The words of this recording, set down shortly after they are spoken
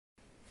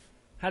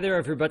Hi there,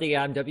 everybody.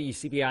 I'm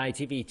WCBI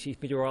TV Chief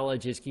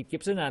Meteorologist Keith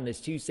Gibson. On this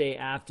Tuesday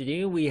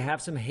afternoon, we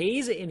have some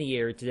haze in the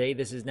air today.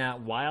 This is not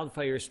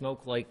wildfire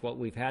smoke like what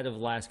we've had over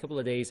the last couple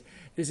of days.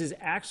 This is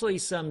actually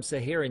some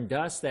Saharan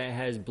dust that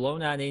has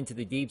blown on into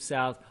the deep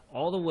south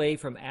all the way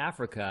from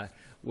Africa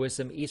with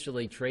some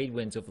easterly trade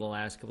winds over the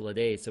last couple of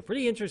days. So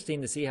pretty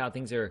interesting to see how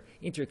things are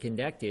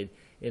interconnected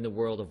in the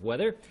world of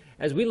weather.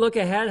 As we look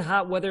ahead,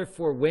 hot weather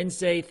for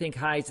Wednesday, think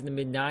highs in the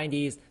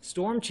mid-90s.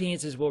 Storm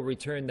chances will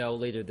return, though,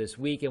 later this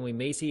week, and we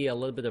may see a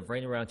little bit of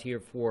rain around here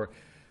for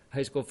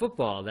high school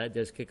football. That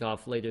does kick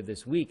off later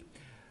this week.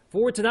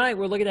 For tonight,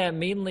 we're looking at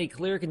mainly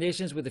clear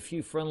conditions with a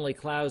few friendly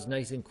clouds,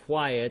 nice and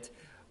quiet.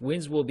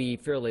 Winds will be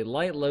fairly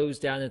light, lows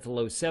down into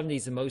low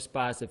 70s in most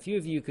spots. A few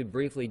of you could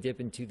briefly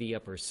dip into the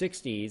upper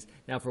 60s.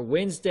 Now for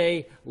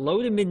Wednesday,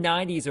 low to mid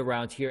 90s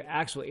around here.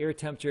 Actual air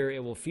temperature,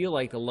 it will feel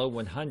like the low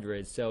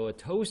 100s. So a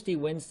toasty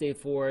Wednesday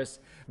for us,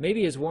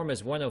 maybe as warm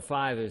as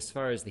 105 as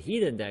far as the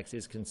heat index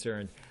is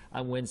concerned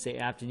on Wednesday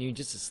afternoon.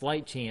 Just a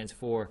slight chance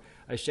for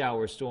a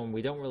shower storm.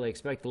 We don't really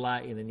expect a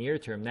lot in the near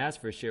term, that's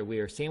for sure. We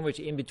are sandwiched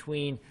in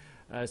between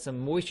some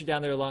moisture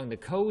down there along the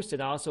coast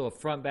and also a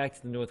front back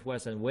to the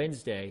northwest on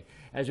Wednesday.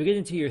 As we get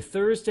into your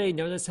Thursday,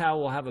 notice how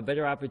we'll have a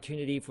better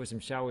opportunity for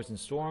some showers and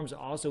storms,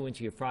 also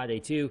into your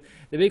Friday too.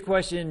 The big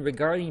question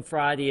regarding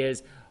Friday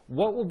is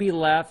what will be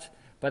left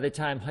by the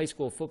time high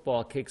school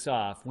football kicks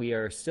off. We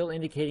are still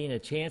indicating a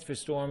chance for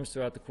storms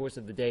throughout the course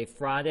of the day.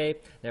 Friday,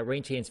 that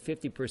rain chance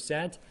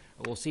 50%.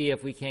 We'll see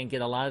if we can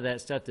get a lot of that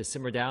stuff to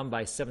simmer down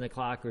by 7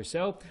 o'clock or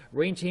so.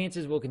 Rain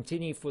chances will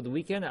continue for the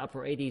weekend,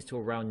 upper 80s to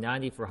around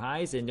 90 for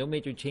highs, and no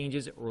major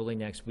changes early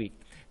next week.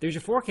 There's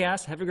your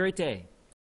forecast. Have a great day.